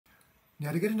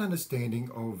Now, to get an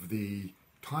understanding of the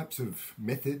types of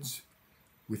methods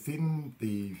within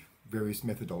the various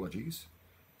methodologies,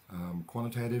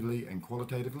 quantitatively and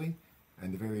qualitatively,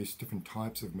 and the various different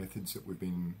types of methods that we've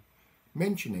been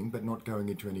mentioning but not going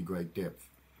into any great depth,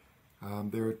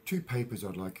 there are two papers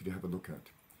I'd like you to have a look at.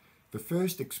 The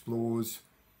first explores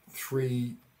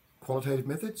three qualitative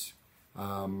methods,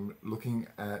 looking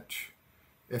at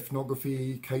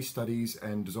ethnography, case studies,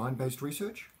 and design-based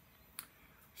research.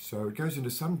 So it goes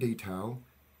into some detail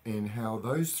in how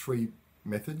those three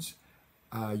methods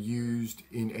are used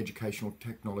in educational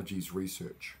technologies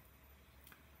research.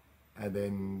 And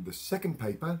then the second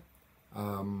paper,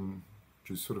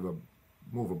 which is sort of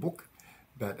more of a book,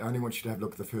 but I only want you to have a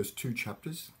look at the first two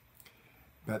chapters.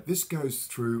 But this goes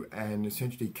through and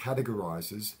essentially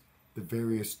categorizes the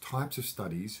various types of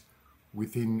studies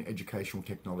within educational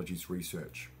technologies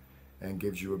research and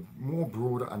gives you a more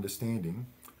broader understanding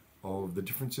of the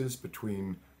differences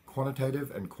between quantitative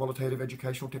and qualitative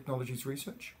educational technologies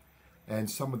research and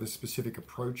some of the specific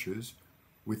approaches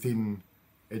within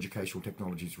educational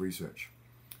technologies research.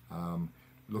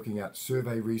 Looking at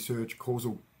survey research,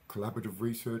 causal comparative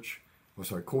research,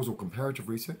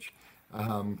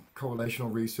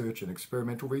 correlational research and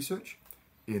experimental research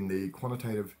in the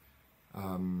quantitative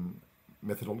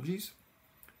methodologies.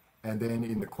 And then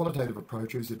in the qualitative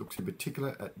approaches, it looks in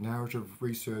particular at narrative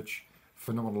research,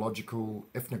 phenomenological,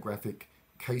 ethnographic,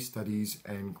 case studies,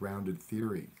 and grounded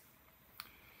theory.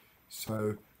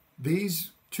 So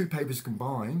these two papers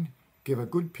combined give a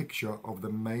good picture of the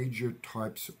major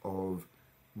types of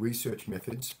research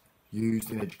methods used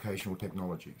in educational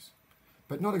technologies,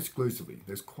 but not exclusively.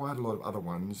 There's quite a lot of other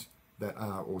ones that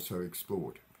are also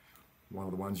explored. One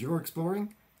of the ones you're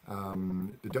exploring,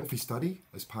 the Delphi study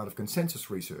as part of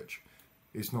consensus research,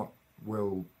 is not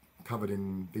well covered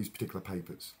in these particular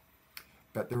papers.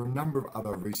 But there are a number of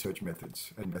other research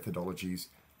methods and methodologies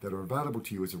that are available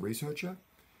to you as a researcher,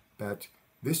 but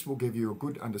this will give you a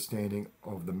good understanding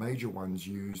of the major ones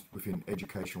used within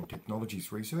educational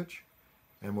technologies research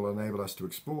and will enable us to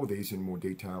explore these in more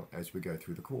detail as we go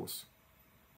through the course.